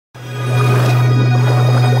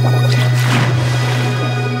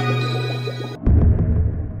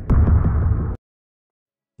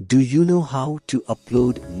Do you know how to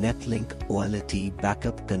upload Netlink OLT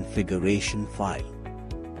backup configuration file?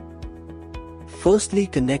 Firstly,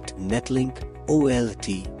 connect Netlink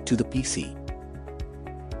OLT to the PC.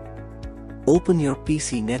 Open your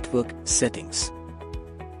PC network settings.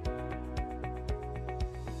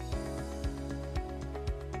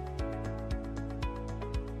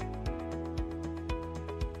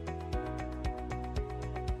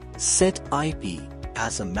 Set IP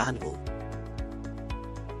as a manual.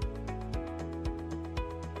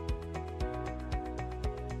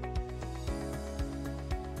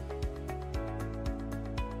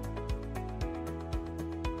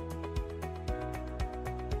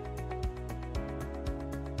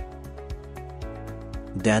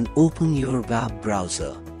 Then open your web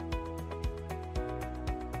browser.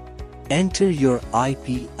 Enter your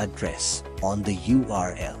IP address on the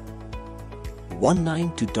URL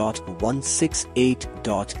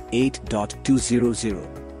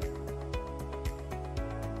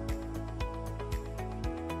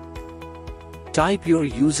 192.168.8.200. Type your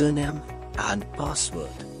username and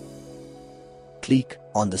password. Click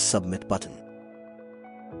on the Submit button.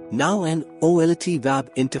 Now an OLT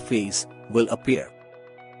web interface will appear.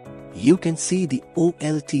 You can see the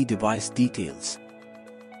OLT device details.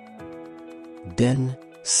 Then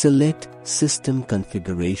select System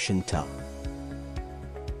Configuration tab.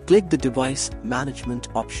 Click the Device Management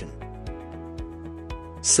option.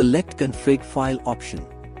 Select Config File option.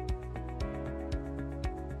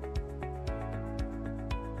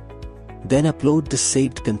 Then upload the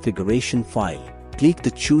saved configuration file. Click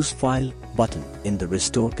the Choose File button in the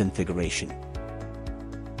Restore Configuration.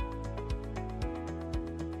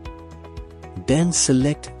 Then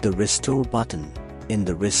select the Restore button in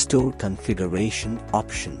the Restore Configuration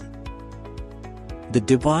option. The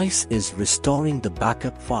device is restoring the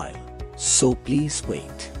backup file, so please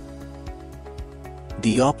wait.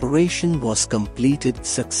 The operation was completed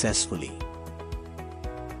successfully.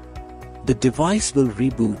 The device will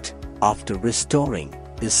reboot after restoring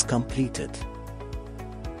is completed.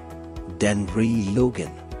 Then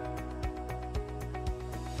re-login.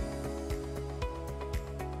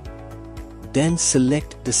 Then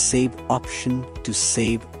select the Save option to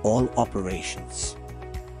save all operations.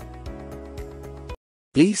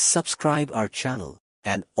 Please subscribe our channel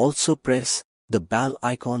and also press the bell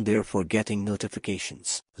icon there for getting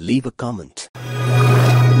notifications. Leave a comment.